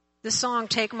This song,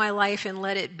 Take My Life and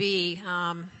Let It Be,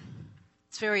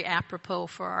 it's very apropos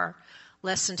for our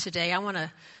lesson today. I want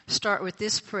to start with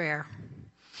this prayer.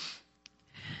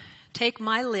 Take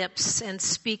my lips and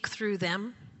speak through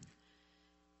them.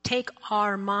 Take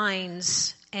our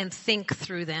minds and think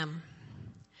through them.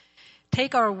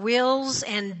 Take our wills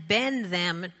and bend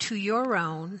them to your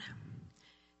own.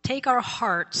 Take our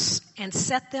hearts and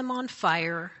set them on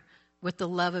fire with the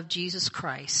love of Jesus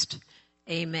Christ.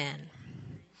 Amen.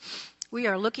 We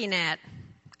are looking at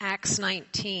Acts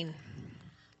 19.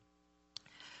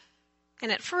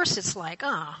 And at first it's like,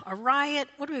 a riot?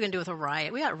 What are we going to do with a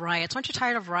riot? We got riots. Aren't you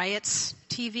tired of riots?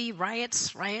 TV,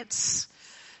 riots.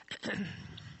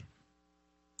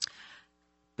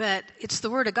 But it's the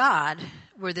Word of God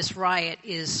where this riot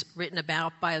is written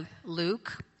about by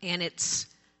Luke. And it's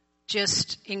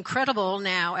just incredible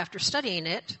now after studying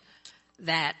it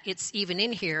that it's even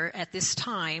in here at this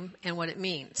time and what it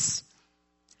means.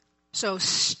 So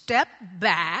step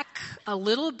back a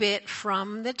little bit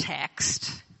from the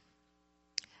text,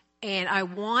 and I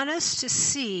want us to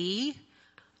see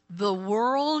the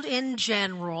world in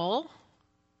general,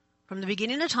 from the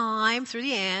beginning of time through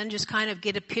the end, just kind of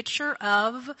get a picture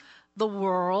of the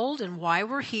world and why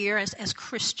we're here as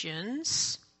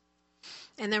Christians.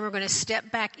 And then we're going to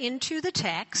step back into the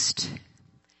text.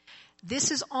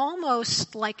 This is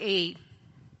almost like a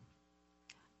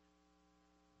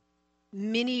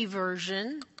mini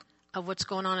version of what's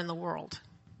going on in the world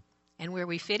and where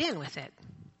we fit in with it.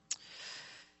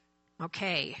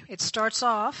 Okay, it starts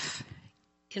off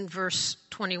in verse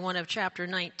 21 of chapter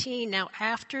 19. Now,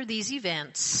 after these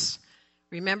events,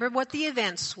 remember what the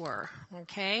events were,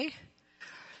 okay?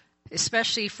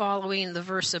 Especially following the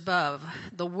verse above.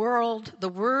 The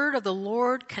word of the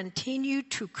Lord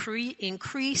continued to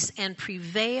increase and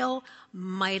prevail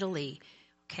mightily,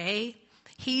 okay?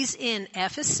 He's in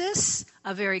Ephesus,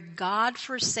 a very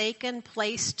God-forsaken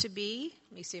place to be.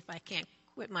 Let me see if I can't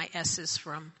quit my S's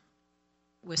from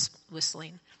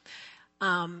whistling.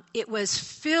 It was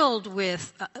filled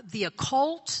with the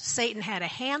occult. Satan had a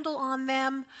handle on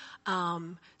them,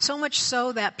 so much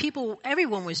so that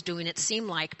everyone was doing it, seemed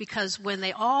like, because when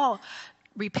they all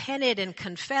repented and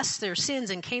confessed their sins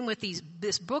and came with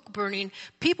this book burning,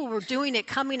 people were doing it,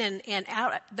 coming and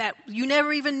out that you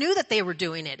never even knew that they were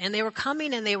doing it. And they were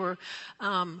coming and they were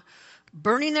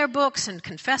burning their books and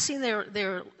confessing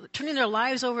their turning their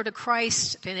lives over to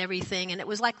Christ and everything. And it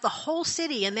was like the whole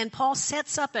city. And then Paul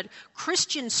sets up a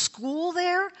Christian school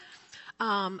there.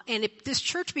 This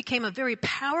church became a very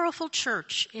powerful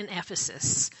church in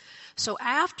Ephesus. So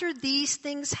after these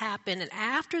things happened, and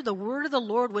after the word of the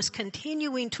Lord was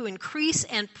continuing to increase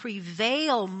and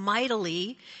prevail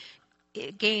mightily,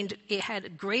 it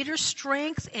had greater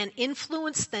strength and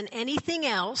influence than anything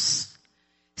else.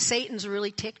 Satan's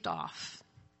really ticked off.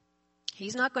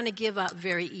 He's not going to give up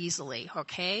very easily,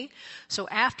 okay? So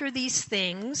after these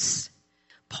things,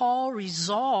 Paul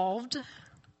resolved,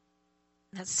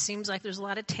 that seems like there's a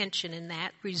lot of tension in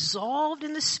that, resolved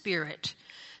in the Spirit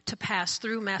to pass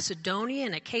through Macedonia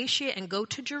and Achaia and go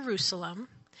to Jerusalem,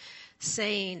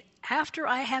 saying, after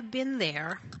I have been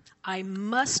there, I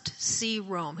must see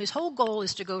Rome. His whole goal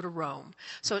is to go to Rome.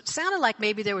 So it sounded like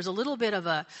maybe there was a little bit of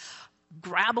a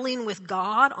grappling with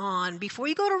God on, before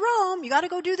you go to Rome, you got to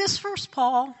go do this first,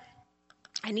 Paul.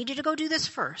 I need you to go do this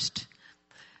first.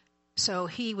 So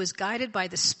he was guided by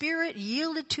the Spirit,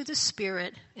 yielded to the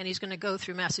Spirit, and he's going to go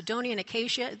through Macedonia and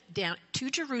Achaia down to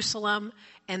Jerusalem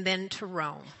and then to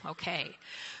Rome. Okay.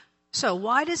 So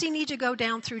why does he need to go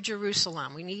down through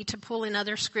Jerusalem? We need to pull in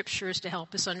other scriptures to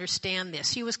help us understand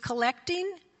this. He was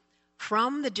collecting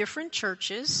from the different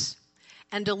churches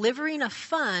and delivering a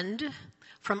fund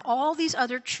from all these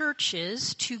other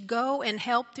churches to go and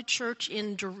help the church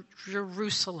in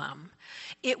Jerusalem.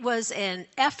 It was an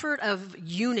effort of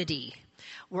unity.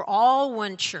 We're all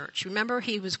one church. Remember,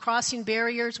 he was crossing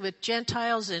barriers with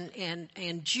Gentiles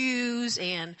and Jews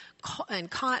and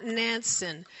continents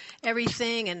and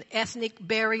everything, and ethnic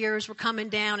barriers were coming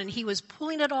down, and he was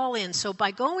pulling it all in. So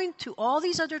by going to all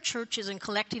these other churches and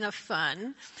collecting a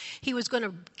fund, he was going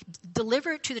to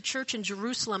deliver it to the church in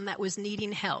Jerusalem that was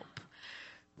needing help.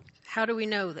 How do we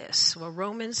know this? Well,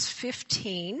 Romans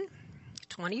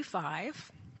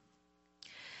 15:25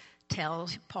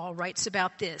 Paul writes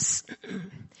about this.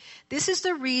 This is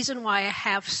the reason why I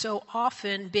have so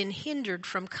often been hindered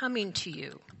from coming to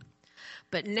you.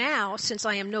 But now, since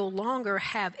I am no longer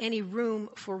have any room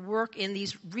for work in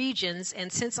these regions, and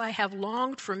since I have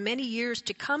longed for many years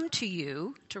to come to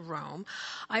you, to Rome,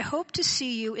 I hope to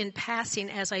see you in passing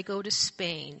as I go to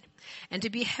Spain, and to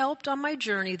be helped on my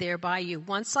journey there by you,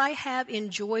 once I have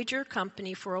enjoyed your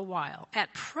company for a while.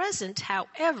 At present,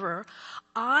 however,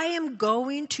 I am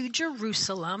going to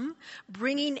Jerusalem,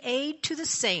 bringing aid to the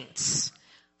saints.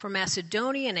 For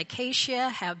Macedonia and Achaia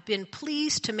have been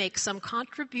pleased to make some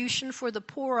contribution for the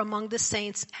poor among the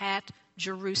saints at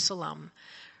Jerusalem.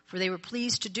 For they were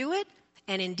pleased to do it,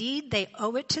 and indeed they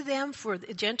owe it to them, for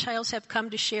the Gentiles have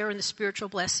come to share in the spiritual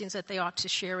blessings that they ought to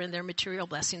share in their material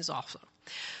blessings also.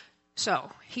 So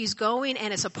he's going,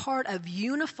 and it's a part of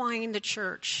unifying the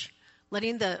church,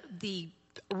 letting the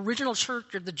original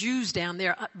church of the Jews down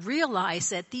there realize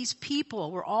that these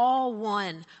people were all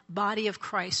one body of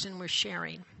Christ and we're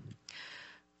sharing.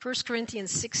 1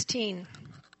 Corinthians 16,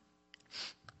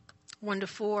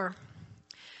 1-4.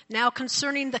 Now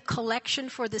concerning the collection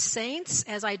for the saints,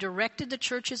 as I directed the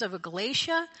churches of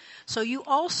Galatia, so you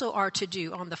also are to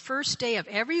do. On the first day of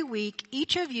every week,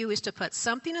 each of you is to put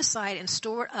something aside and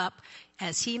store it up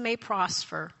as he may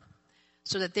prosper,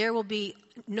 so that there will be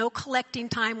no collecting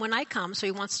time when I come. So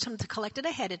he wants them to collect it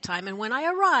ahead of time. And when I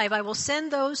arrive, I will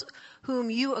send those whom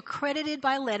you accredited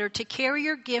by letter to carry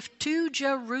your gift to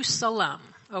Jerusalem.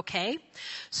 Okay?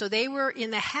 So they were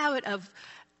in the habit of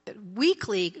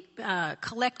weekly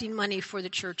collecting money for the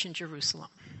church in Jerusalem.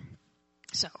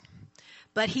 So,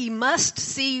 but he must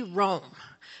see Rome.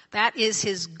 That is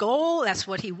his goal. That's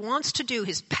what he wants to do.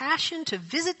 His passion to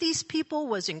visit these people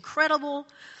was incredible.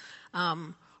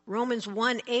 Romans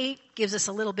 1:8 gives us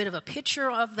a little bit of a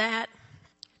picture of that.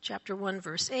 Chapter 1,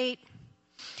 verse 8.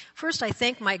 First, I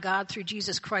thank my God through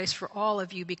Jesus Christ for all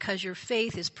of you, because your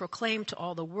faith is proclaimed to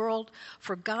all the world.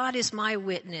 For God is my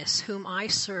witness, whom I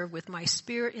serve with my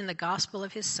spirit in the gospel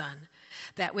of his Son,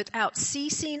 that without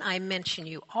ceasing I mention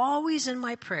you, always in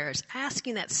my prayers,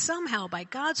 asking that somehow by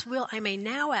God's will I may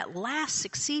now at last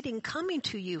succeed in coming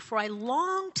to you. For I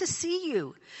long to see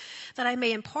you, that I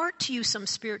may impart to you some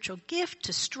spiritual gift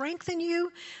to strengthen you,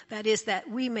 that is, that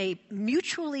we may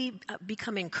mutually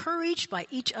become encouraged by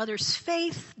each other's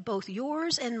faith, both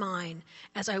yours and mine,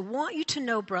 as I want you to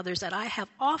know, brothers, that I have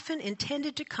often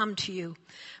intended to come to you,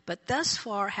 but thus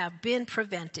far have been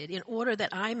prevented, in order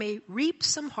that I may reap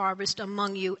some harvest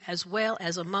among you as well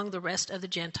as among the rest of the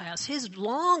Gentiles. His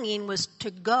longing was to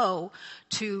go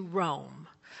to Rome.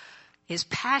 His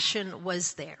passion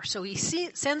was there. So he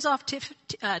sends off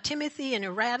Timothy and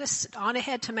Erastus on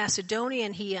ahead to Macedonia,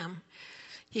 and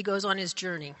he goes on his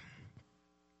journey.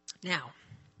 Now,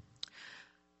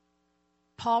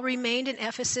 Paul remained in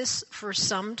Ephesus for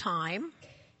some time.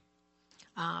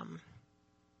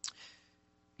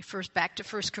 First, back to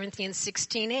 1 Corinthians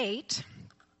 16:8.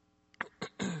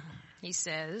 He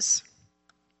says,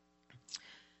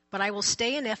 but I will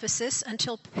stay in Ephesus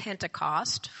until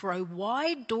Pentecost, for a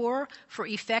wide door for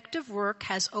effective work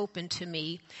has opened to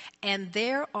me, and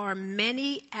there are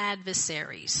many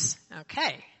adversaries.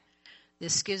 Okay.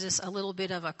 This gives us a little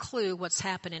bit of a clue what's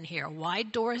happening here. A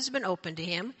wide door has been opened to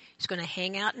him. He's going to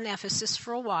hang out in Ephesus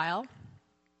for a while.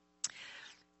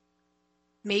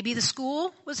 Maybe the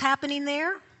school was happening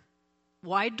there.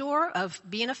 Wide door of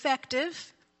being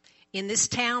effective in this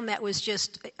town that was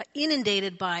just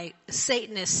inundated by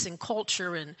Satanists and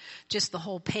culture and just the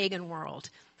whole pagan world.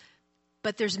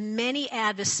 But there's many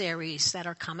adversaries that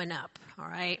are coming up, all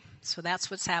right? So that's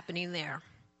what's happening there.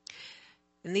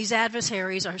 And these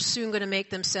adversaries are soon going to make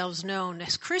themselves known.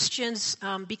 As Christians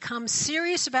become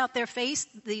serious about their faith,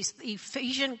 these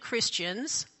Ephesian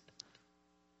Christians,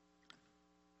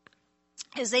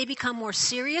 as they become more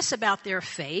serious about their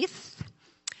faith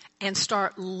and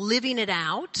start living it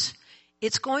out,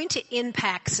 it's going to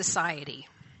impact society.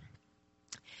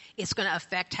 It's going to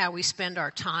affect how we spend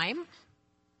our time.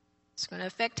 It's going to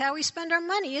affect how we spend our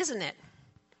money, isn't it?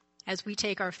 As we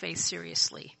take our faith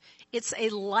seriously. It's a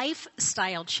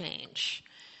lifestyle change.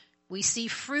 We see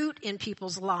fruit in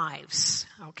people's lives,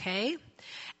 okay?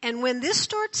 And when this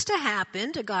starts to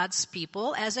happen to God's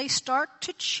people, as they start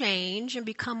to change and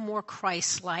become more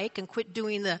Christ-like and quit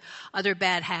doing the other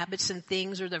bad habits and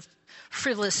things or the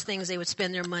frivolous things they would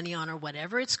spend their money on or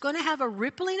whatever, it's going to have a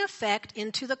rippling effect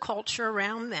into the culture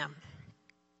around them.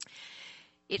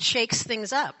 It shakes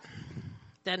things up,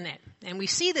 doesn't it? And we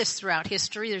see this throughout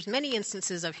history. There's many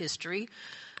instances of history.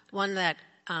 One that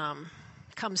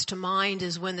comes to mind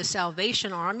is when the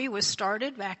Salvation Army was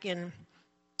started back in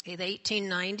the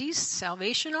 1890s.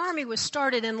 Salvation Army was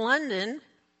started in London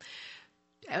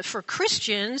for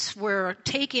Christians were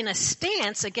taking a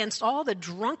stance against all the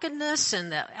drunkenness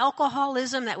and the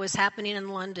alcoholism that was happening in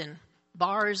London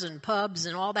bars and pubs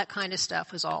and all that kind of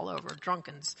stuff was all over,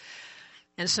 drunkens.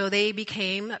 And so they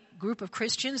became a group of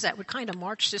Christians that would kind of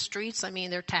march the streets. I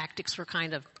mean, their tactics were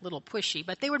kind of a little pushy,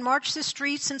 but they would march the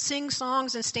streets and sing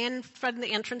songs and stand in front of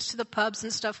the entrance to the pubs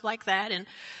and stuff like that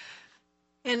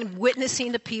and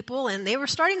witnessing to people. And they were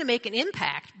starting to make an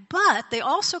impact, but they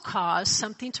also caused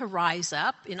something to rise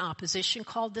up in opposition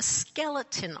called the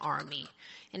Skeleton Army.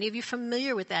 Any of you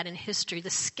familiar with that in history? The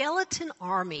Skeleton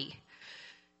Army,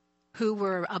 who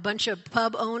were a bunch of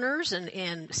pub owners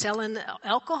and selling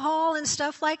alcohol and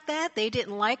stuff like that. They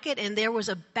didn't like it, and there was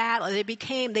a battle.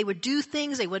 They would do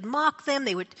things, they would mock them,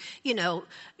 it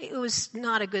was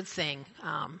not a good thing.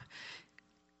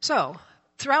 So,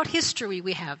 throughout history,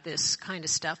 we have this kind of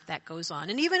stuff that goes on.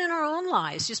 And even in our own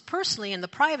lives, just personally, in the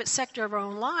private sector of our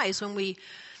own lives, when we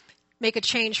make a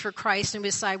change for Christ and we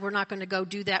decide we're not going to go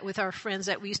do that with our friends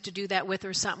that we used to do that with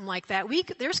or something like that,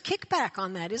 there's kickback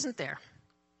on that, isn't there?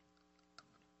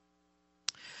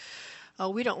 Oh,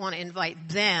 we don't want to invite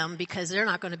them because they're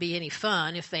not going to be any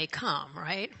fun if they come,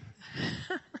 right?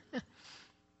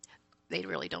 They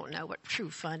really don't know what true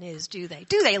fun is, do they?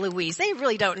 Do they, Louise? They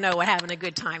really don't know what having a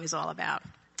good time is all about.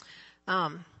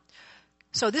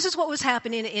 So this is what was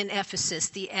happening in Ephesus.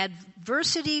 The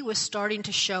adversity was starting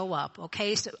to show up,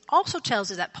 okay? So it also tells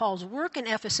us that Paul's work in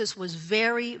Ephesus was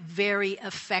very, very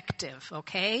effective,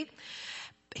 okay?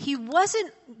 He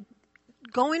wasn't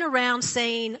going around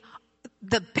saying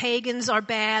the pagans are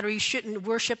bad or you shouldn't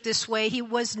worship this way. He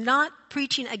was not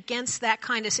preaching against that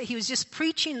kind of, he was just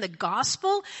preaching the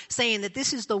gospel, saying that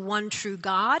this is the one true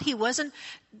God. He wasn't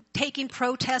taking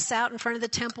protests out in front of the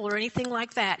temple or anything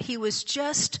like that. He was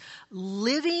just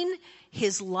living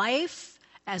his life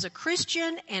as a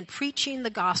Christian and preaching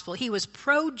the gospel. He was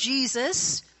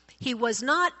pro-Jesus. He was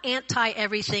not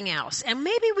anti-everything else. And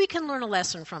maybe we can learn a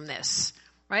lesson from this,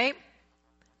 right?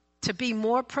 To be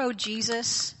more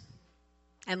pro-Jesus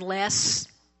and less,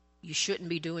 you shouldn't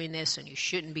be doing this and you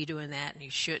shouldn't be doing that and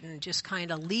you shouldn't, just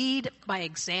kind of lead by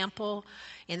example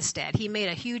instead. He made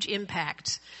a huge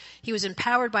impact. He was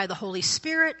empowered by the Holy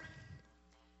Spirit.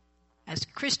 As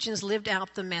Christians lived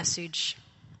out the message,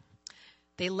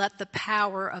 they let the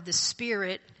power of the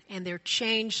Spirit and their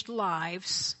changed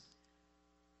lives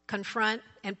confront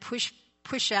and push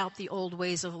out the old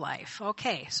ways of life.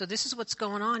 Okay, so this is what's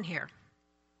going on here.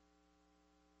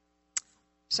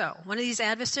 So, one of these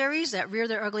adversaries that rear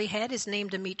their ugly head is named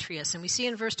Demetrius. And we see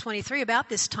in verse 23, about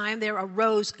this time there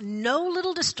arose no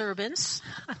little disturbance.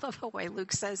 I love the way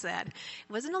Luke says that. It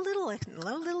wasn't no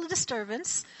little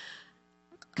disturbance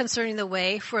concerning the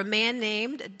way, for a man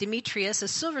named Demetrius, a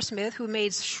silversmith who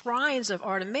made shrines of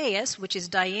Artemis, which is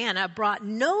Diana, brought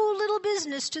no little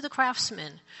business to the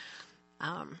craftsmen.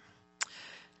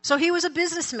 So he was a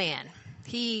businessman.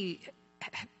 He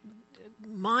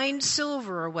mined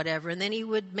silver or whatever, and then he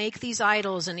would make these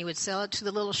idols and he would sell it to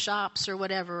the little shops or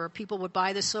whatever, or people would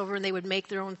buy the silver and they would make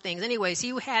their own things. Anyways,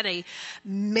 he had a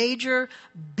major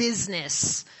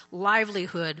business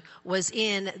livelihood was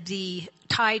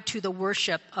tied to the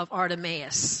worship of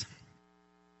Artemis.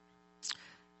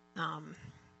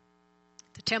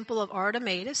 The temple of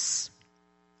Artemis,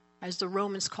 as the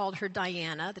Romans called her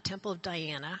Diana, the temple of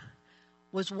Diana,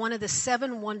 was one of the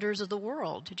 7 wonders of the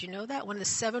world. Did you know that? One of the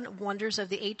 7 wonders of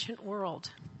the ancient world.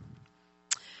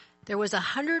 There was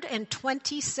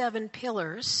 127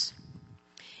 pillars,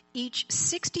 each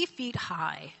 60 feet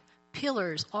high,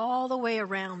 pillars all the way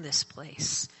around this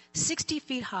place, 60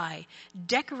 feet high,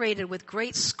 decorated with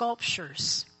great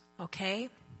sculptures, okay?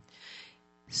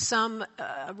 Some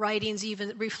writings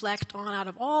even reflect on, out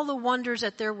of all the wonders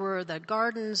that there were, the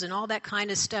gardens and all that kind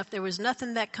of stuff, there was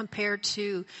nothing that compared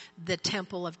to the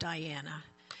temple of Diana.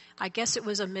 I guess it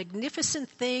was a magnificent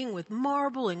thing with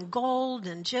marble and gold,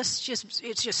 and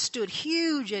it just stood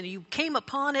huge, and you came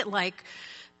upon it like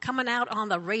coming out on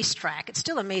the racetrack. It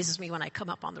still amazes me when I come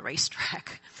up on the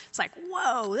racetrack. It's like,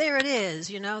 whoa, there it is,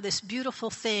 this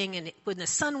beautiful thing, and when the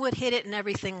sun would hit it and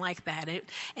everything like that.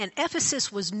 And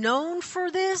Ephesus was known for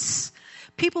this.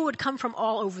 People would come from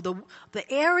all over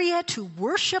the area to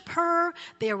worship her.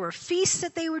 There were feasts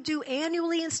that they would do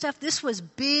annually and stuff. This was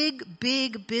big,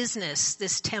 big business,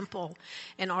 this temple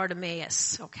in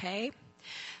Artemis, okay?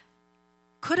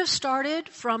 Could have started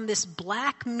from this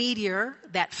black meteor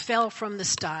that fell from the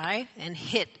sky and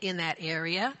hit in that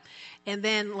area. And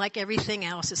then, like everything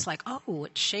else, it's like, oh,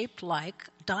 it's shaped like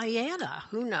Diana.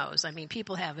 Who knows? I mean,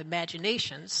 people have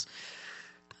imaginations.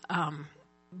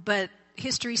 But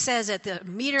history says that the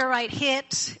meteorite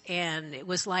hit, and it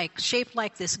was shaped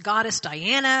like this goddess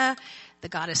Diana, the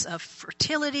goddess of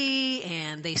fertility,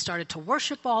 and they started to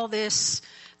worship all this.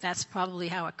 That's probably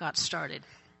how it got started.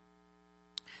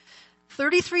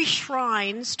 33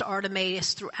 shrines to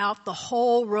Artemis throughout the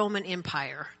whole Roman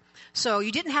Empire. So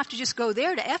you didn't have to just go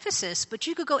there to Ephesus, but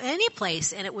you could go any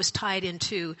place, and it was tied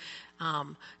into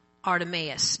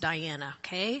Artemis, Diana,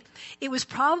 okay? It was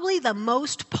probably the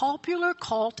most popular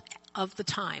cult of the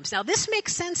times. Now, this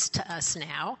makes sense to us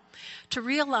now to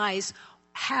realize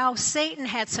how Satan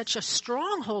had such a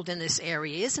stronghold in this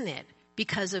area, isn't it?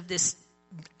 Because of this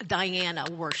Diana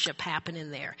worship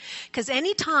happening there. Because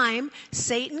anytime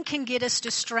Satan can get us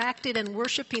distracted and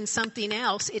worshiping something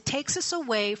else, it takes us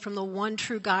away from the one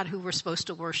true God who we're supposed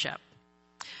to worship.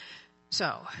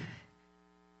 So,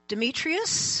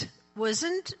 Demetrius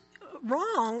wasn't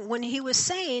wrong when he was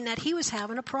saying that he was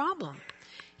having a problem.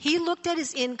 He looked at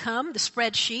his income, the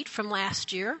spreadsheet from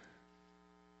last year,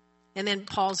 and then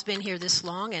Paul's been here this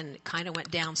long and it kind of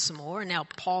went down some more. And now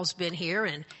Paul's been here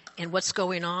and what's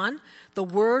going on? The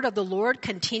word of the Lord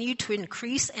continued to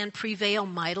increase and prevail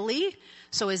mightily.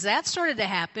 So as that started to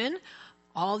happen,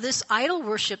 all this idol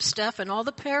worship stuff and all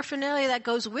the paraphernalia that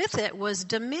goes with it was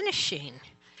diminishing.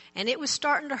 And it was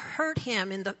starting to hurt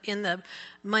him in the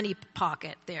money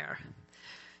pocket there.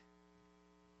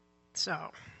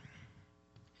 So,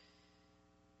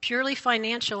 purely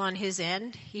financial on his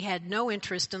end, he had no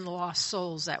interest in the lost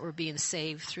souls that were being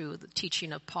saved through the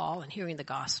teaching of Paul and hearing the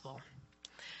gospel.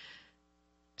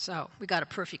 So, we got a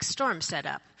perfect storm set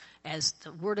up. As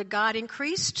the word of God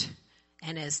increased,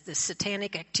 and as the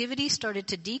satanic activity started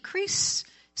to decrease,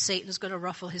 Satan's going to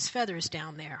ruffle his feathers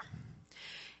down there.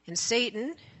 And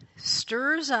Satan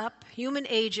stirs up human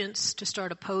agents to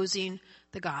start opposing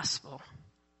the gospel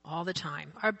all the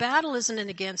time. Our battle isn't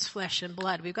against flesh and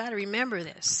blood. We've got to remember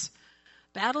this.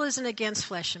 Battle isn't against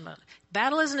flesh and blood.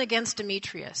 Battle isn't against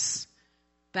Demetrius.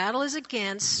 Battle is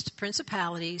against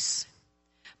principalities.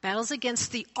 Battle is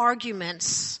against the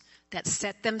arguments that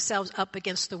set themselves up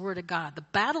against the word of God. The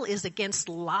battle is against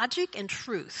logic and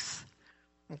truth.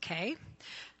 Okay?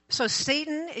 So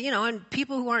Satan, and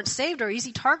people who aren't saved are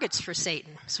easy targets for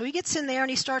Satan. So he gets in there and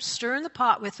he starts stirring the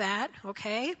pot with that,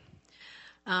 okay?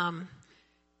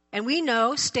 And we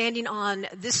know, standing on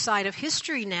this side of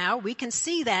history now, we can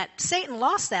see that Satan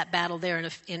lost that battle there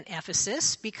in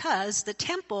Ephesus because the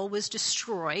temple was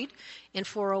destroyed in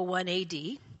 401 AD.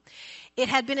 It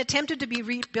had been attempted to be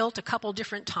rebuilt a couple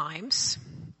different times.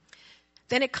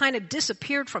 Then it kind of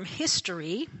disappeared from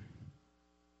history,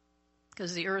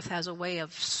 because the earth has a way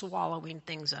of swallowing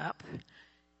things up.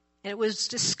 And it was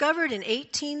discovered in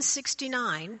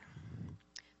 1869,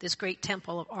 this great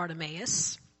temple of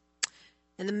Artemis.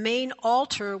 And the main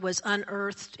altar was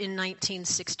unearthed in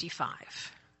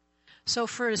 1965. So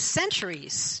for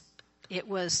centuries, it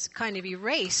was kind of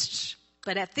erased.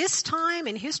 But at this time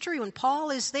in history, when Paul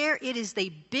is there, it is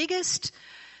the biggest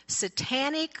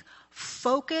satanic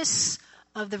focus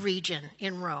of the region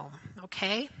in Rome,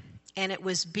 okay? And it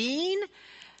was being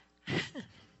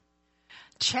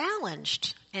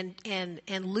challenged and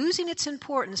losing its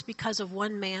importance because of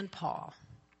one man, Paul,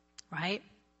 right?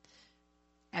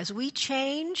 As we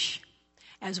change,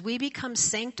 as we become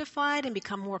sanctified and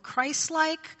become more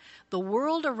Christ-like, the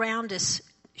world around us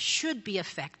should be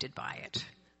affected by it.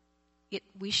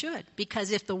 We should.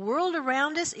 Because if the world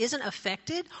around us isn't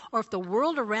affected, or if the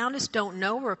world around us don't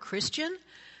know we're a Christian,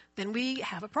 then we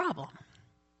have a problem.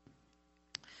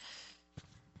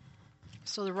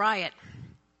 So the riot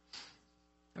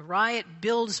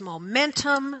builds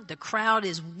momentum. The crowd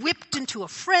is whipped into a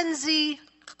frenzy.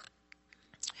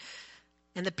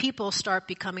 And the people start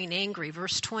becoming angry.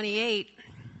 Verse 28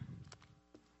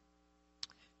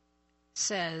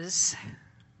 says,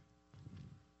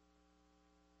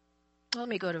 let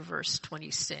me go to verse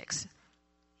 26.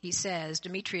 He says,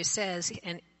 Demetrius says,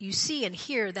 and you see and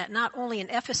hear that not only in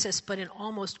Ephesus, but in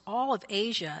almost all of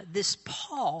Asia, this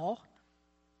Paul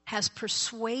has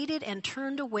persuaded and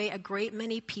turned away a great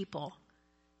many people,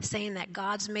 saying that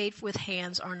gods made with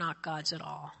hands are not gods at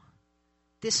all.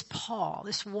 This Paul,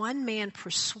 this one man,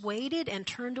 persuaded and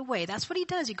turned away. That's what he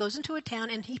does. He goes into a town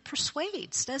and he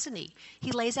persuades, doesn't he?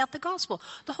 He lays out the gospel.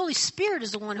 The Holy Spirit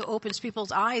is the one who opens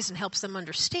people's eyes and helps them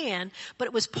understand, but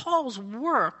it was Paul's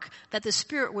work that the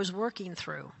Spirit was working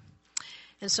through.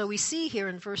 And so we see here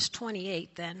in verse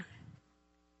 28 then,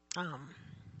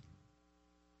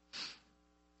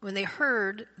 when they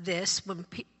heard this, when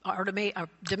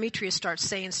Demetrius starts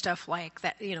saying stuff like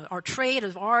that, our trade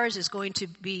of ours is going to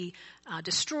be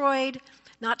destroyed.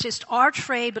 Not just our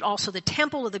trade, but also the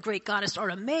temple of the great goddess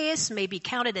Artemis may be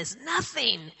counted as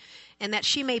nothing, and that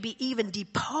she may be even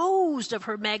deposed of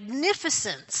her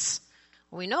magnificence.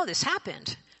 Well, we know this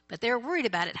happened, But they're worried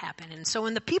about it happening. And so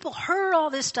when the people heard all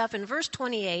this stuff in verse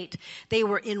 28, they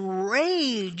were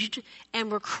enraged and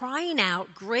were crying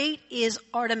out, "Great is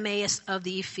Artemis of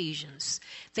the Ephesians."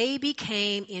 They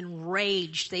became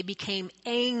enraged. They became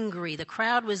angry. The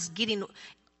crowd was getting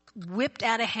whipped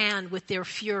out of hand with their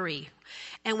fury.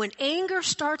 And when anger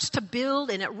starts to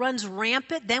build and it runs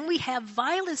rampant, then we have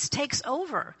violence takes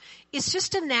over. It's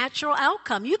just a natural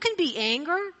outcome. You can be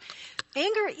angry.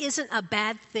 Anger isn't a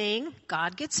bad thing.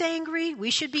 God gets angry.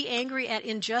 We should be angry at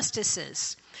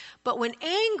injustices. But when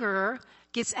anger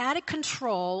gets out of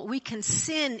control, we can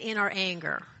sin in our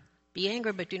anger. Be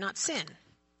angry, but do not sin.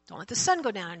 Don't let the sun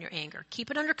go down on your anger.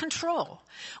 Keep it under control.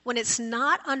 When it's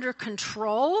not under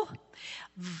control,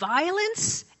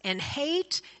 violence and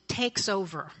hate takes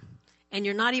over. And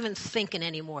you're not even thinking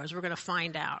anymore, as we're going to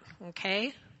find out.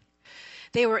 Okay?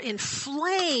 They were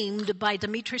inflamed by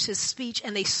Demetrius' speech,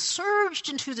 and they surged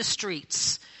into the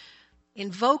streets,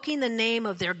 invoking the name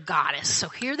of their goddess. So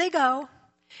here they go.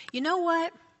 You know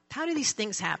what? How do these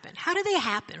things happen? How do they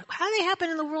happen? How do they happen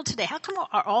in the world today? How come,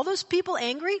 are all those people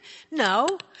angry?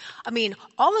 No. I mean,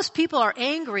 all those people are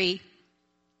angry,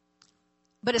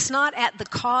 but it's not at the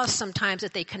cause sometimes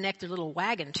that they connect their little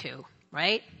wagon to,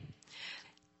 right?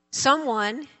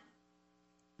 Someone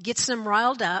gets them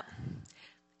riled up,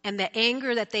 and the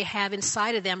anger that they have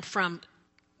inside of them from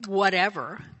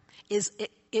whatever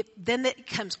then it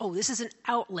comes, oh, this is an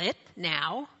outlet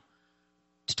now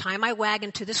to tie my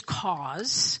wagon to this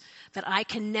cause that I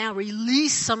can now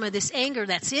release some of this anger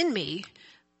that's in me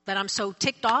that I'm so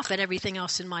ticked off at everything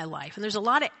else in my life. And there's a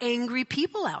lot of angry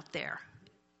people out there.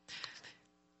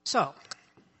 So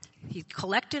he's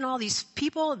collecting all these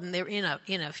people, and they're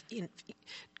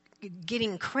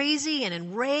getting crazy and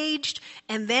enraged,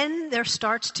 and then there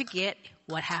starts to get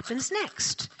what happens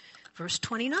next. Verse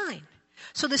 29.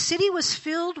 So the city was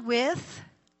filled with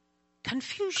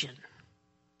confusion.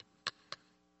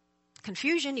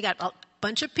 Confusion, you got a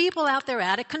bunch of people out there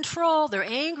out of control. They're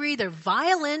angry, they're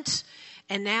violent,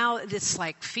 and now it's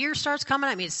like fear starts coming.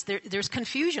 I mean, there's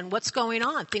confusion. What's going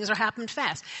on? Things are happening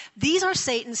fast. These are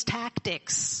Satan's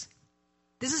tactics.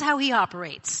 This is how he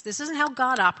operates. This isn't how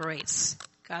God operates.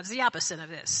 God's the opposite of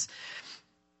this.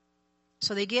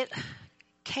 So they get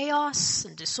chaos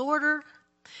and disorder.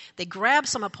 They grab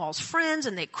some of Paul's friends,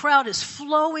 and the crowd is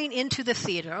flowing into the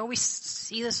theater. Oh, we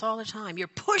see this all the time. You're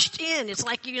pushed in. It's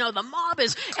like, the mob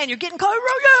is, and you're getting caught.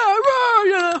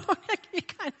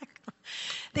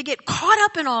 They get caught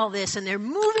up in all this, and they're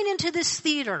moving into this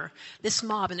theater, this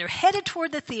mob, and they're headed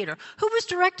toward the theater. Who was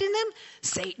directing them?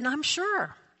 Satan, I'm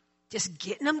sure. Just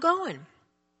getting them going.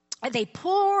 And they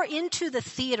pour into the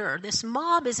theater. This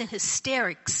mob is in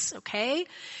hysterics, okay?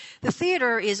 The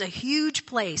theater is a huge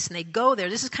place, and they go there.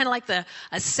 This is kind of like the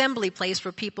assembly place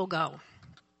where people go.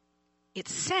 It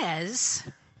says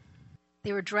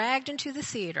they were dragged into the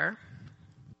theater,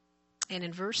 and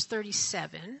in verse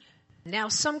 37, now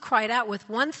some cried out with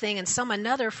one thing and some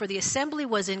another, for the assembly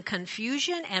was in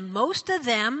confusion, and most of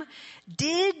them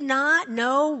did not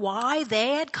know why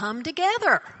they had come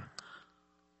together.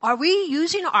 Are we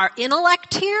using our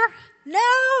intellect here?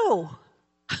 No.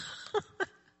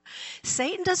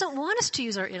 Satan doesn't want us to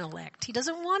use our intellect. He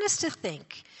doesn't want us to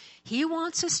think. He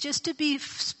wants us just to be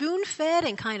spoon-fed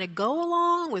and kind of go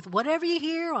along with whatever you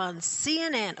hear on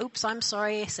CNN. Oops, I'm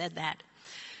sorry I said that.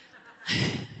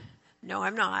 No,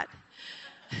 I'm not.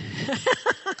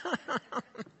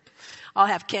 I'll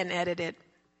have Ken edit it.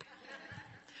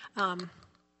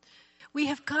 We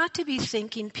have got to be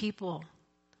thinking people.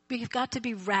 We've got to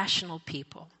be rational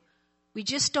people. We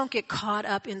just don't get caught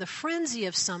up in the frenzy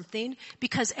of something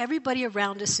because everybody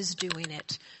around us is doing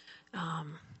it.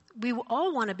 We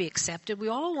all want to be accepted. We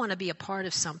all want to be a part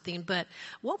of something, but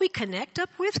what we connect up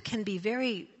with can be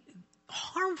very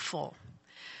harmful.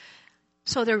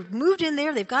 So they're moved in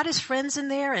there. They've got his friends in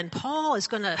there, and Paul is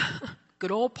going to,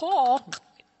 good old Paul,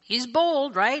 he's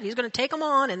bold, right? He's going to take them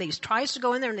on, and he tries to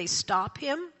go in there, and they stop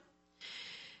him.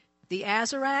 The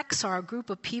Azaracs are a group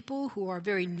of people who are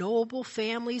very noble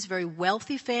families, very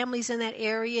wealthy families in that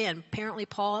area, and apparently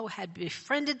Paul had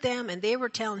befriended them, and they were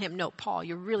telling him, no, Paul,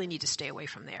 you really need to stay away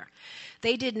from there.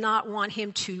 They did not want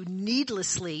him to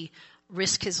needlessly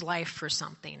risk his life for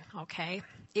something, okay?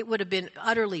 It would have been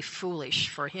utterly foolish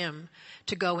for him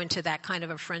to go into that kind of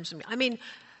a friendship. I mean,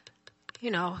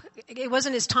 it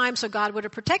wasn't his time, so God would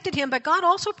have protected him, but God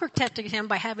also protected him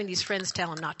by having these friends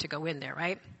tell him not to go in there,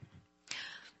 right?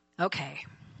 Okay.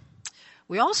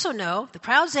 We also know the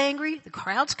crowd's angry, the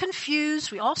crowd's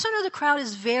confused. We also know the crowd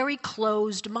is very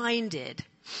closed-minded.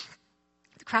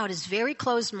 The crowd is very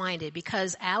closed-minded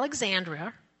because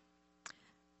Alexandria,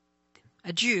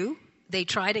 a Jew, they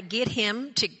try to get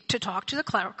him to talk to the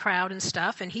crowd and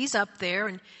stuff, and he's up there,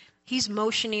 and he's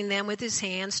motioning them with his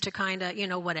hands to kind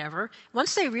of, whatever.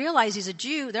 Once they realize he's a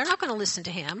Jew, they're not going to listen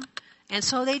to him. And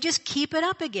so they just keep it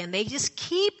up again. They just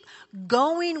keep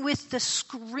going with the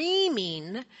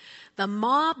screaming. The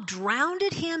mob drowned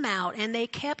him out, and they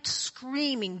kept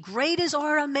screaming, "Great is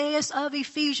Aramaeus of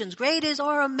Ephesians! Great is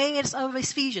Aramaeus of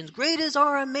Ephesians! Great is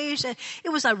Aramaeus!" It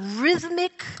was a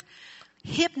rhythmic,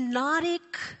 hypnotic,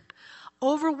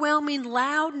 overwhelming,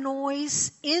 loud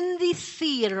noise in the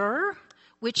theater,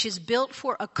 which is built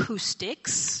for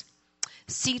acoustics,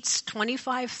 seats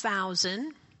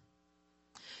 25,000.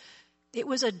 It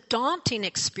was a daunting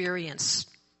experience.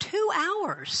 2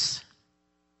 hours.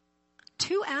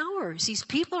 2 hours. These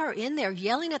people are in there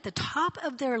yelling at the top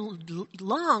of their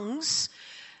lungs,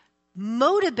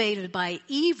 motivated by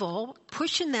evil,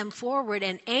 pushing them forward,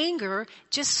 and anger,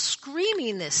 just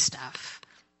screaming this stuff.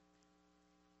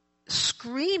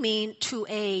 Screaming to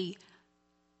a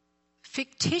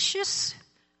fictitious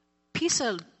piece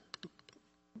of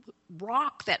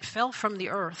rock that fell from the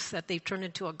earth that they've turned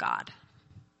into a god.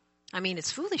 I mean,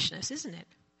 it's foolishness, isn't it?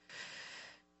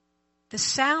 The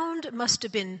sound must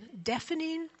have been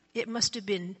deafening. It must have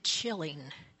been chilling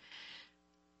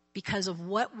because of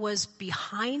what was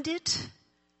behind it.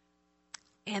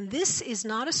 And this is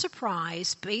not a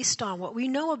surprise based on what we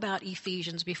know about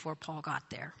Ephesians before Paul got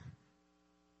there.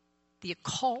 The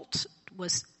occult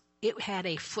had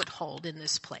a foothold in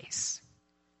this place.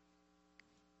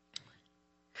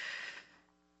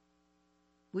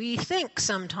 We think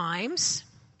sometimes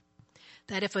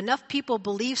that if enough people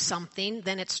believe something,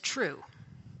 then it's true.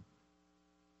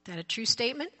 Is that a true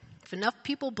statement? If enough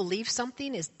people believe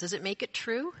something, does it make it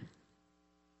true?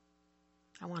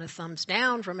 I want a thumbs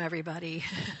down from everybody.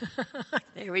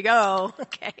 There we go.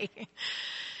 Okay.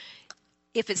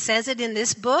 If it says it in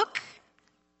this book,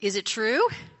 is it true?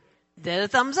 Then a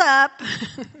thumbs up.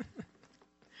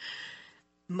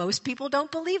 Most people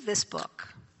don't believe this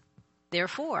book.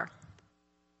 Therefore,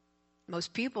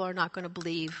 most people are not going to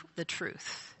believe the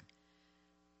truth.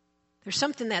 There's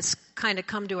something that's kind of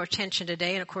come to our attention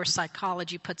today, and of course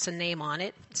psychology puts a name on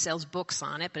it, sells books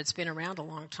on it, but it's been around a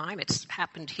long time. It's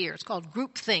happened here. It's called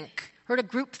groupthink. Heard of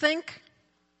groupthink?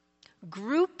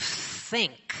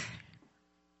 Groupthink.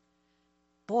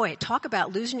 Boy, talk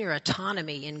about losing your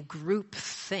autonomy in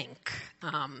groupthink.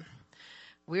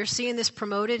 We're seeing this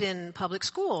promoted in public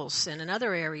schools and in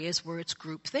other areas where it's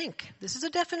groupthink. This is a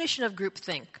definition of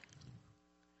groupthink.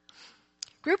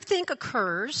 Groupthink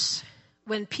occurs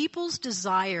when people's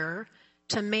desire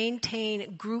to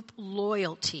maintain group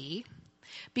loyalty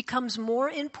becomes more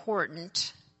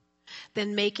important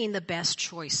than making the best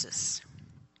choices.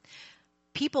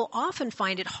 People often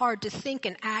find it hard to think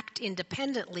and act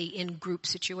independently in group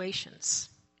situations.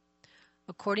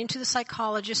 According to the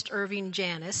psychologist Irving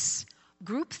Janis,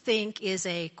 groupthink is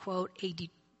a, quote, a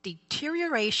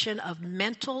deterioration of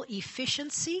mental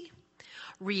efficiency,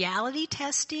 reality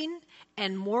testing,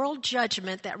 and moral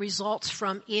judgment that results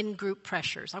from in-group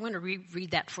pressures. I'm going to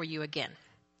read that for you again.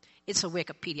 It's a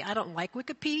Wikipedia. I don't like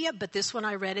Wikipedia, but this one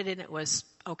I read it and it was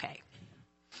okay.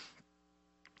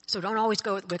 So don't always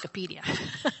go with Wikipedia.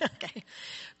 Okay.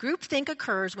 Groupthink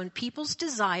occurs when people's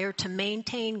desire to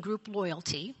maintain group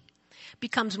loyalty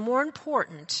becomes more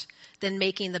important than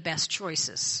making the best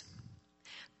choices.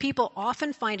 People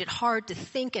often find it hard to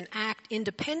think and act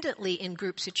independently in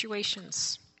group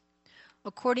situations.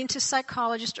 According to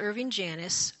psychologist Irving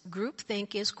Janis,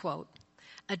 groupthink is, quote,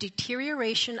 a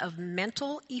deterioration of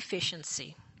mental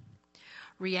efficiency,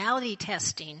 reality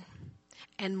testing,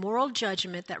 and moral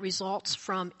judgment that results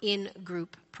from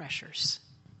in-group pressures.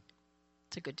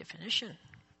 It's a good definition.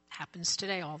 Happens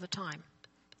today all the time,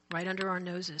 right under our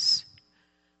noses.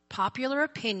 Popular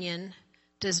opinion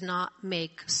does not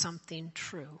make something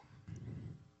true.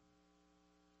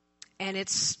 And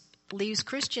it leaves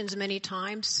Christians many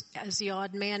times as the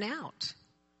odd man out.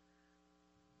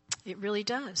 It really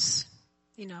does.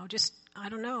 I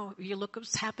don't know. You look at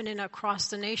what's happening across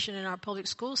the nation in our public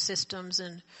school systems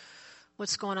and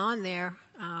what's going on there.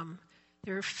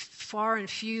 There are far and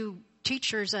few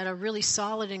teachers that are really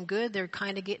solid and good. They're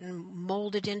kind of getting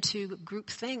molded into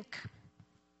groupthink.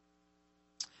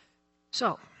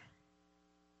 So,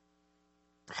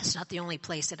 that's not the only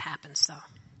place it happens, though.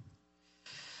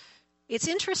 It's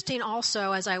interesting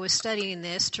also, as I was studying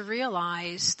this, to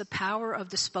realize the power of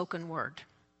the spoken word.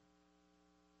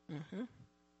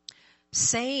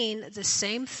 Saying the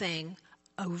same thing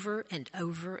over and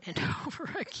over and over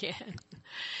again.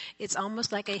 It's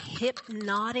almost like a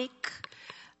hypnotic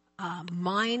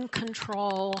mind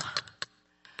control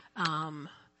kind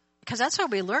Because that's how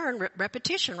we learn,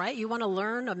 repetition, right? You want to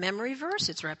learn a memory verse,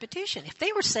 it's repetition. If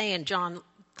they were saying John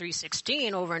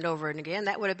 3:16 over and over and again,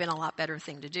 that would have been a lot better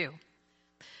thing to do.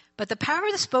 But the power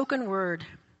of the spoken word,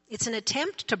 it's an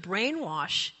attempt to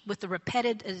brainwash with the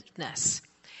repetitiveness.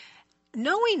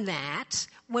 Knowing that,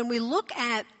 when we look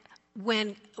at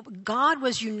when God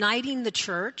was uniting the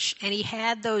church and he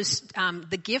had those,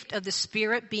 the gift of the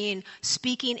Spirit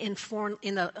speaking in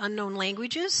the unknown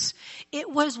languages, it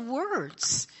was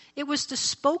words. It was the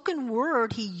spoken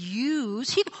word he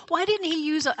used. Why didn't he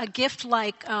use a gift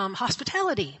like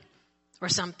hospitality or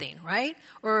something, right?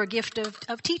 Or a gift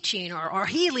of teaching or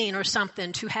healing or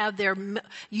something to have their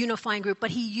unifying group.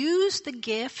 But he used the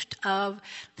gift of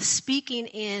speaking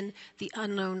in the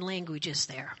unknown languages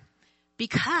there.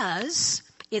 Because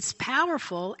it's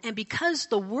powerful and because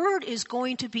the word is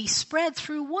going to be spread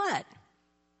through what?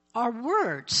 Our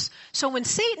words. So when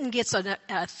Satan gets a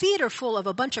theater full of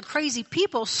a bunch of crazy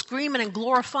people screaming and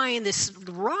glorifying this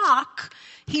rock,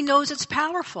 he knows it's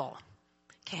powerful.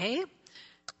 Okay?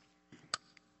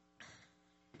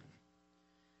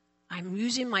 I'm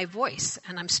using my voice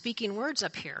and I'm speaking words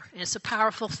up here. And it's a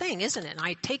powerful thing, isn't it? And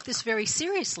I take this very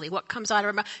seriously, what comes out of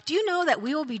our mouth. Do you know that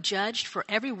we will be judged for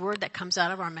every word that comes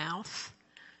out of our mouth?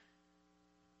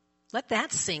 Let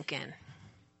that sink in.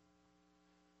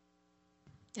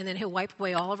 And then he'll wipe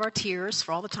away all of our tears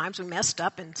for all the times we messed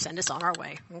up and send us on our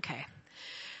way. Okay.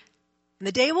 And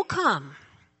the day will come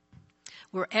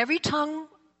where every tongue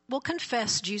will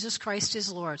confess Jesus Christ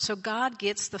is Lord. So God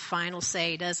gets the final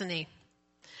say, doesn't he?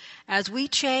 As we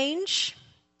change,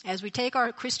 as we take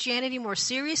our Christianity more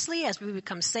seriously, as we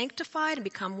become sanctified and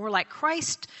become more like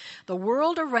Christ, the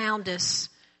world around us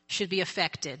should be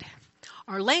affected.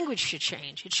 Our language should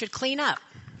change. It should clean up.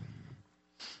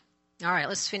 All right,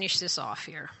 let's finish this off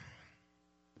here.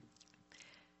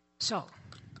 So,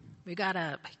 we got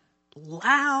a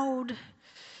loud,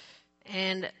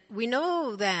 and we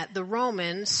know that the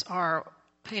Romans are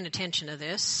paying attention to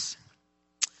this.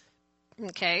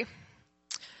 Okay.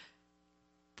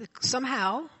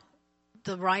 Somehow,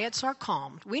 the riots are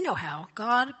calmed. We know how.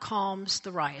 God calms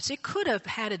the riots. It could have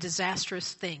had a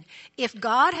disastrous thing. If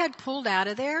God had pulled out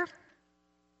of there,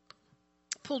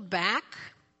 pulled back,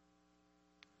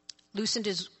 loosened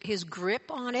his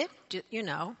grip on it, you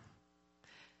know,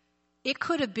 it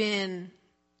could have been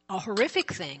a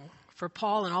horrific thing for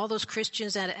Paul and all those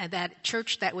Christians at that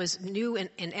church that was new in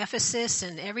Ephesus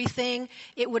and everything.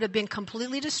 It would have been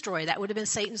completely destroyed. That would have been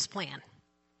Satan's plan.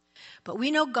 But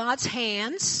we know God's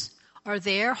hands are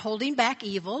there holding back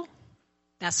evil.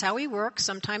 That's how he works.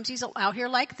 Sometimes he's out here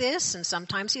like this, and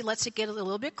sometimes he lets it get a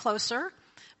little bit closer.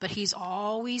 But he's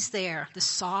always there. The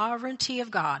sovereignty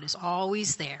of God is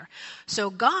always there.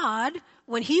 So God,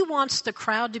 when he wants the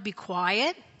crowd to be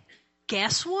quiet,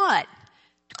 guess what?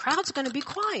 The crowd's going to be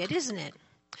quiet, isn't it?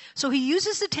 So he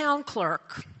uses the town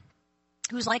clerk,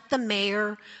 who's like the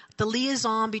mayor, the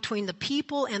liaison between the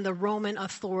people and the Roman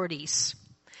authorities.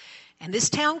 And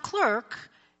this town clerk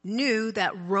knew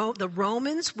that the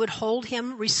Romans would hold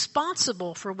him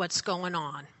responsible for what's going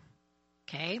on.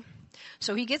 Okay?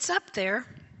 So he gets up there,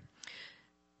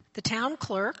 the town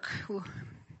clerk,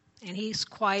 and he's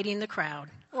quieting the crowd.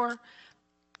 Or,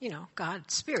 you know,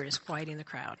 God's Spirit is quieting the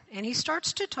crowd. And he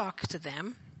starts to talk to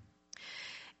them.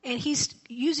 And he's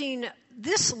using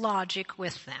this logic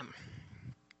with them.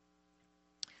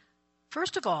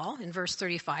 First of all, in verse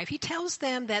 35, he tells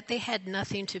them that they had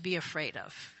nothing to be afraid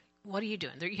of. What are you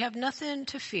doing? You have nothing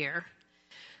to fear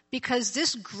because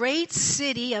this great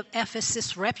city of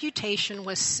Ephesus' reputation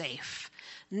was safe.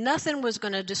 Nothing was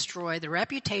going to destroy the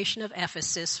reputation of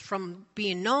Ephesus from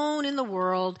being known in the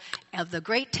world of the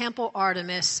great temple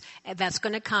Artemis that's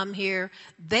going to come here.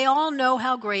 They all know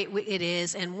how great it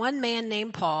is, and one man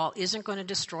named Paul isn't going to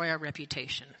destroy our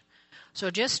reputation.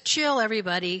 So just chill,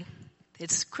 everybody.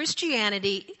 It's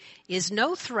Christianity is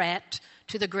no threat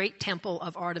to the great temple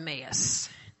of Artemis.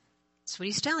 That's what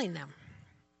he's telling them.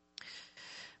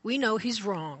 We know he's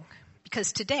wrong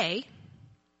because today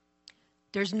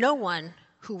there's no one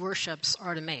who worships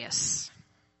Artemis.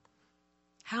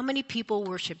 How many people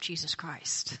worship Jesus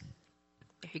Christ?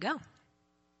 There you go.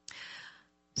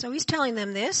 So he's telling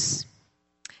them this.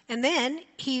 And then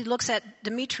he looks at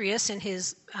Demetrius and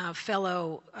his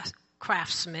fellow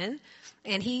craftsmen,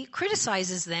 and he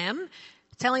criticizes them,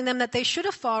 telling them that they should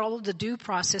have followed the due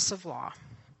process of law.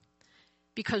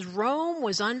 Because Rome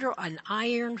was under an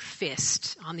iron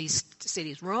fist on these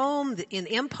cities. Rome, in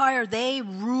the empire, they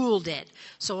ruled it.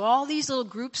 So all these little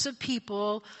groups of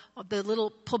people, the little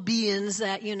plebeians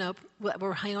that, you know,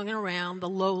 were hanging around, the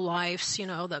lowlifes, you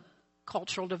know, the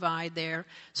cultural divide there,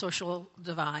 social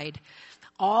divide,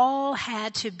 all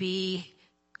had to be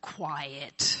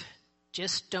quiet.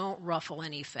 Just don't ruffle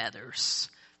any feathers.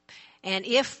 And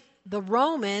if the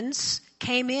Romans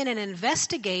came in and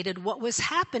investigated what was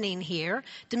happening here,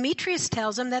 Demetrius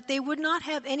tells them that they would not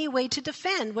have any way to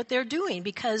defend what they're doing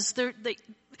because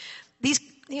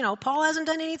Paul hasn't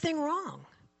done anything wrong.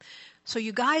 So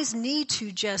you guys need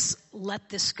to just let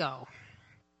this go.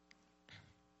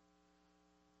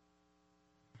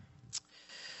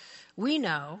 We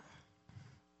know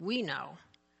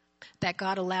that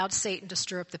God allowed Satan to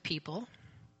stir up the people.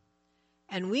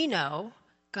 And we know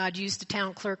God used the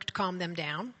town clerk to calm them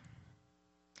down.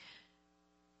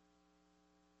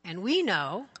 And we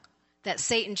know that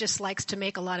Satan just likes to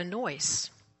make a lot of noise.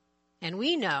 And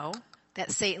we know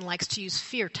that Satan likes to use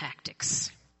fear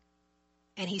tactics.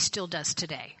 And he still does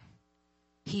today.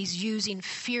 He's using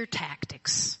fear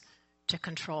tactics to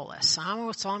control us.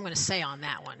 That's all I'm going to say on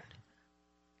that one.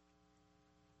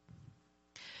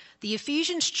 The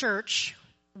Ephesians church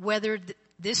weathered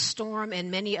this storm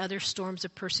and many other storms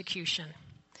of persecution.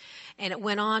 And it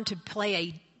went on to play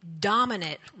a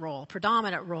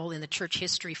predominant role in the church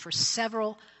history for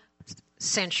several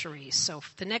centuries. So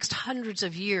for the next hundreds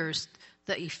of years,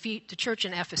 the church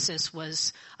in Ephesus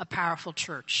was a powerful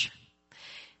church.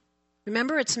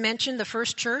 Remember, it's mentioned the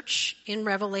first church in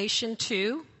Revelation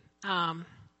 2,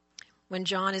 when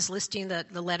John is listing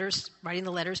the letters, writing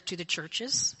the letters to the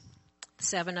churches.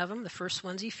 7 of them. The first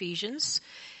one's Ephesians.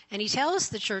 And he tells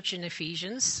the church in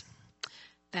Ephesians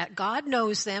that God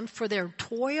knows them for their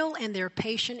toil and their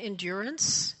patient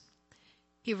endurance.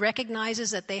 He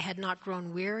recognizes that they had not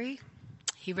grown weary.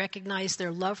 He recognized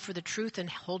their love for the truth and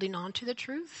holding on to the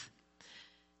truth.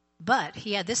 But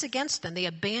he had this against them. They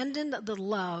abandoned the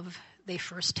love they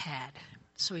first had.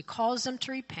 So he calls them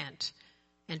to repent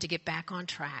and to get back on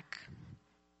track.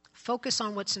 Focus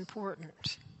on what's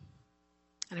important.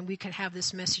 And we can have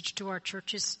this message to our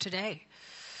churches today,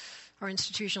 our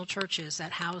institutional churches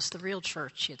that house the real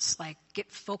church. It's like,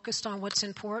 get focused on what's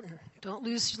important. Don't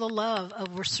lose the love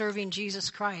of we're serving Jesus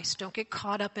Christ. Don't get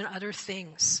caught up in other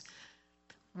things.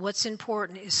 What's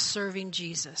important is serving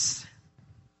Jesus.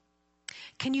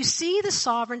 Can you see the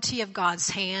sovereignty of God's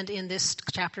hand in this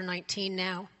chapter 19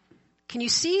 now? Can you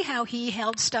see how he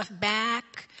held stuff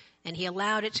back? And he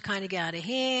allowed it to kind of get out of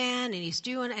hand,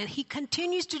 and he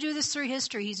continues to do this through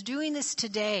history. He's doing this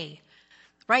today,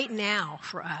 right now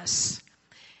for us.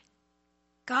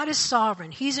 God is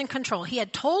sovereign. He's in control. He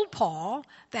had told Paul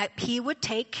that he would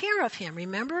take care of him.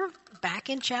 Remember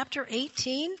back in chapter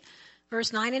 18,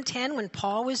 verse 9 and 10, when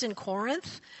Paul was in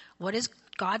Corinth, what does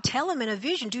God tell him in a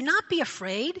vision? Do not be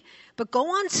afraid, but go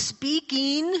on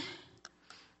speaking.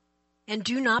 And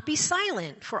do not be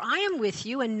silent, for I am with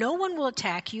you, and no one will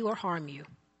attack you or harm you.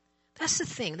 That's the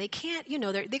thing. They can't,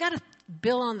 they got a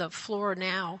bill on the floor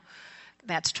now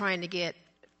that's trying to get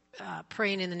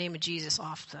praying in the name of Jesus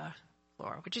off the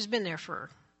floor, which has been there for,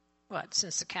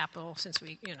 since the Capitol, since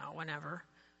whenever.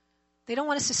 They don't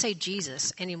want us to say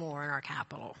Jesus anymore in our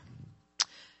Capitol.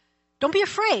 Don't be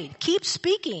afraid. Keep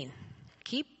speaking.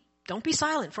 Don't be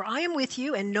silent, for I am with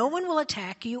you, and no one will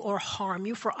attack you or harm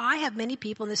you, for I have many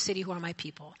people in the city who are my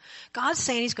people. God's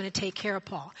saying he's going to take care of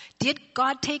Paul. Did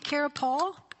God take care of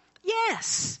Paul?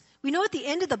 Yes. We know at the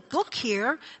end of the book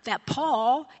here that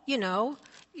Paul,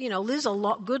 lives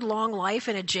a good long life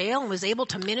in a jail and was able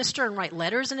to minister and write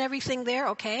letters and everything there.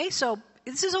 Okay, so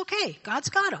this is okay. God's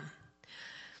got him.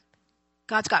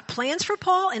 God's got plans for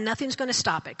Paul, and nothing's going to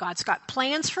stop it. God's got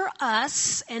plans for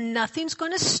us, and nothing's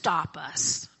going to stop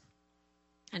us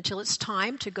until it's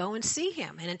time to go and see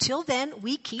him. And until then,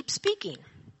 we keep speaking.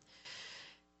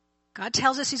 God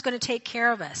tells us he's going to take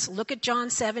care of us. Look at John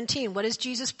 17. What does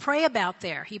Jesus pray about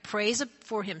there? He prays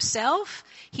for himself,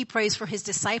 he prays for his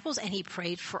disciples, and he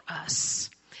prayed for us.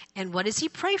 And what does he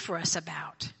pray for us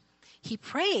about? He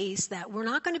prays that we're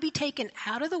not going to be taken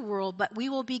out of the world, but we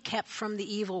will be kept from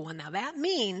the evil one. Now that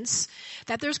means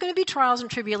that there's going to be trials and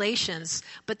tribulations,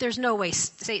 but there's no way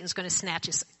Satan's going to snatch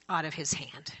us out of his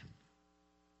hand.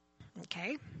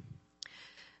 Okay?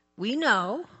 We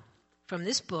know from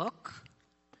this book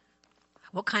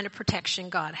what kind of protection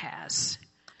God has.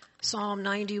 Psalm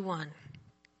 91.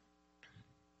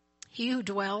 He who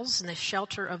dwells in the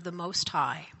shelter of the Most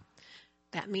High.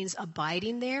 That means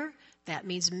abiding there. That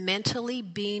means mentally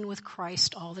being with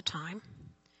Christ all the time.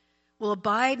 Will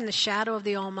abide in the shadow of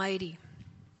the Almighty.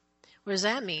 What does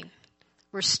that mean?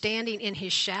 We're standing in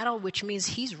his shadow, which means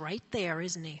he's right there,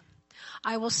 isn't he?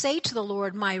 I will say to the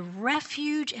Lord, my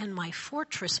refuge and my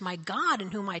fortress, my God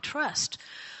in whom I trust.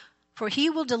 For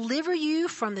he will deliver you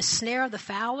from the snare of the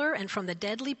fowler and from the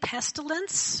deadly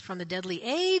pestilence, from the deadly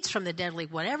AIDS, from the deadly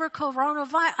whatever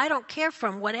coronavirus, I don't care,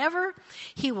 from whatever.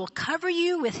 He will cover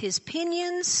you with his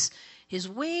pinions, his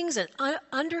wings, and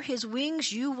under his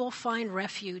wings you will find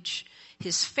refuge.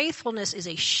 His faithfulness is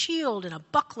a shield and a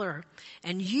buckler,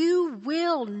 and you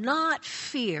will not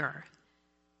fear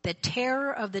the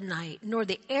terror of the night, nor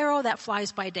the arrow that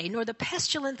flies by day, nor the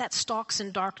pestilence that stalks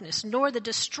in darkness, nor the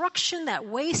destruction that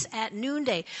wastes at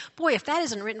noonday. Boy, if that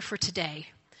isn't written for today.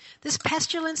 This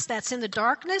pestilence that's in the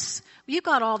darkness, you've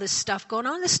got all this stuff going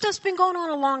on. This stuff's been going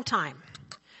on a long time.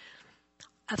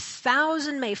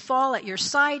 1,000 may fall at your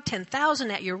side, 10,000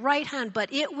 at your right hand,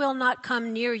 but it will not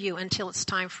come near you until it's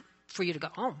time for you to go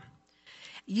home.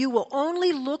 You will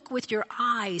only look with your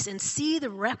eyes and see the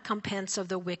recompense of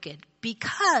the wicked,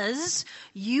 because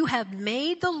you have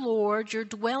made the Lord your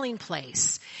dwelling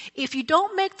place. If you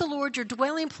don't make the Lord your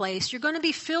dwelling place, you're going to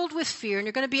be filled with fear and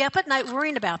you're going to be up at night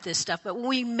worrying about this stuff. But when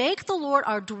we make the Lord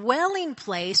our dwelling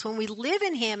place, when we live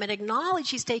in him and acknowledge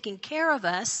he's taking care of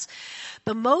us,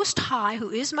 the Most High, who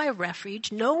is my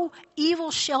refuge, no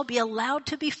evil shall be allowed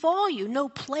to befall you. No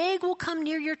plague will come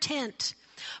near your tent.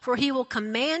 For he will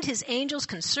command his angels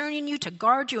concerning you to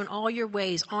guard you in all your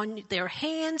ways. On their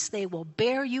hands they will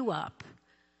bear you up.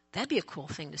 That'd be a cool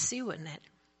thing to see, wouldn't it?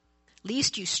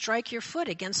 Lest you strike your foot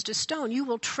against a stone. You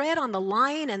will tread on the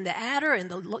lion and the adder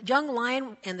and the young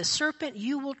lion and the serpent.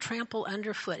 You will trample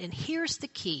underfoot. And here's the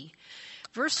key.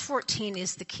 Verse 14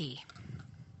 is the key.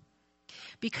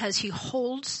 Because he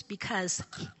holds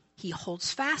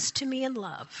fast to me in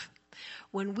love.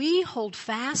 When we hold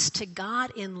fast to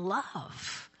God in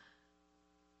love,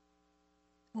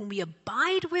 when we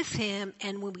abide with him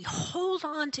and when we hold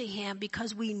on to him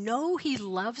because we know he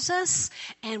loves us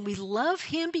and we love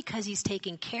him because he's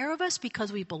taking care of us,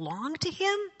 because we belong to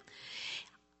him,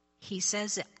 he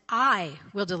says that I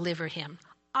will deliver him.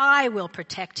 I will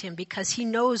protect him because he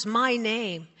knows my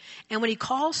name. And when he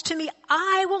calls to me,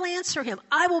 I will answer him.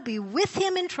 I will be with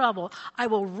him in trouble. I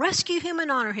will rescue him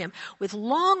and honor him. With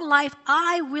long life,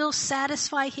 I will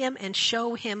satisfy him and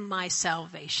show him my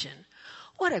salvation.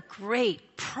 What a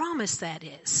great promise that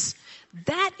is.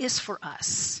 That is for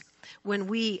us when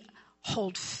we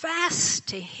hold fast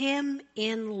to him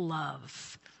in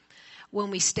love. When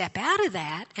we step out of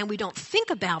that and we don't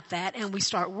think about that and we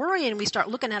start worrying and we start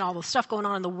looking at all the stuff going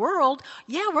on in the world,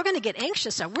 yeah, we're going to get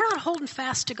anxious. We're not holding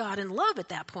fast to God in love at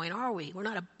that point, are we? We're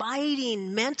not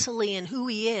abiding mentally in who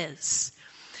he is.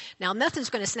 Now, nothing's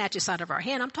going to snatch us out of our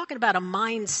hand. I'm talking about a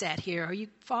mindset here. Are you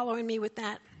following me with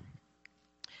that?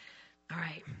 All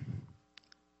right.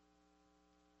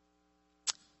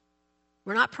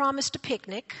 We're not promised a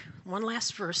picnic. One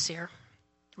last verse here.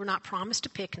 We're not promised a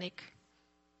picnic.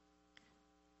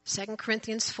 2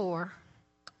 Corinthians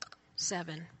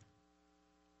 4:7.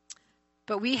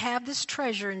 But we have this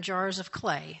treasure in jars of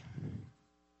clay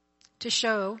to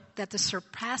show that the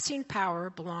surpassing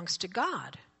power belongs to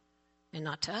God and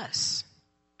not to us.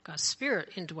 God's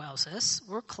Spirit indwells us.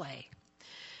 We're clay.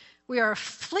 We are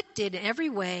afflicted in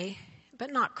every way,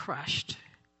 but not crushed.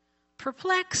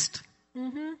 Perplexed,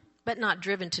 but not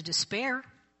driven to despair.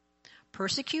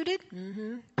 Persecuted,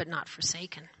 but not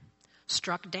forsaken.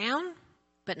 Struck down,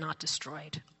 but not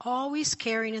destroyed. Always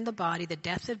carrying in the body the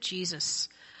death of Jesus,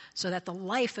 so that the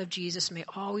life of Jesus may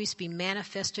always be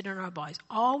manifested in our bodies.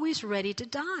 Always ready to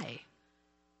die.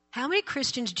 How many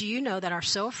Christians do you know that are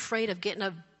so afraid of getting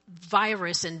a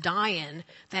virus and dying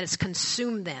that it's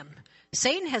consumed them?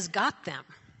 Satan has got them.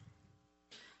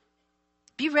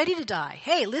 Be ready to die.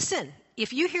 Hey, listen,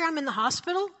 if you hear I'm in the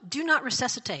hospital, do not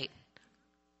resuscitate.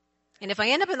 And if I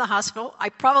end up in the hospital, I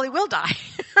probably will die.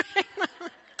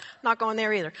 Not going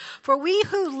there either. For we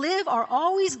who live are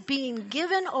always being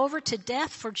given over to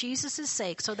death for Jesus'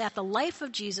 sake, so that the life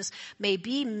of Jesus may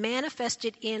be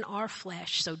manifested in our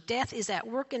flesh. So death is at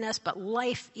work in us, but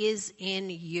life is in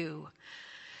you.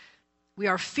 We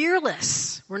are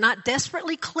fearless. We're not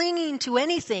desperately clinging to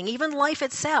anything, even life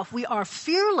itself. We are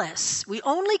fearless. We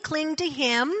only cling to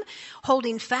him,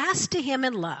 holding fast to him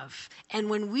in love. And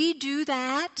when we do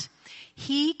that,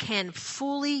 he can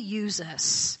fully use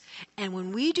us. And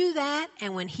when we do that,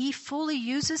 and when he fully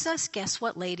uses us, guess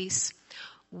what, ladies?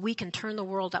 We can turn the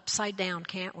world upside down,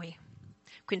 can't we?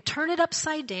 We can turn it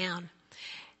upside down.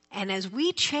 And as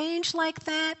we change like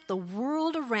that, the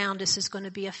world around us is going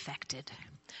to be affected.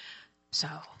 So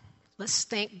let's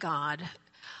thank God.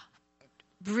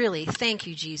 Really, thank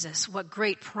you, Jesus. What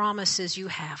great promises you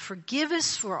have. Forgive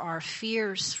us for our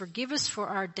fears. Forgive us for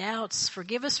our doubts.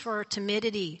 Forgive us for our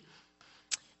timidity.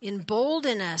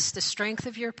 Embolden us the strength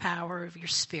of your power, of your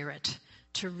Spirit,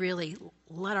 to really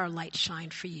let our light shine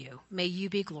for you. May you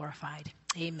be glorified.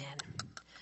 Amen.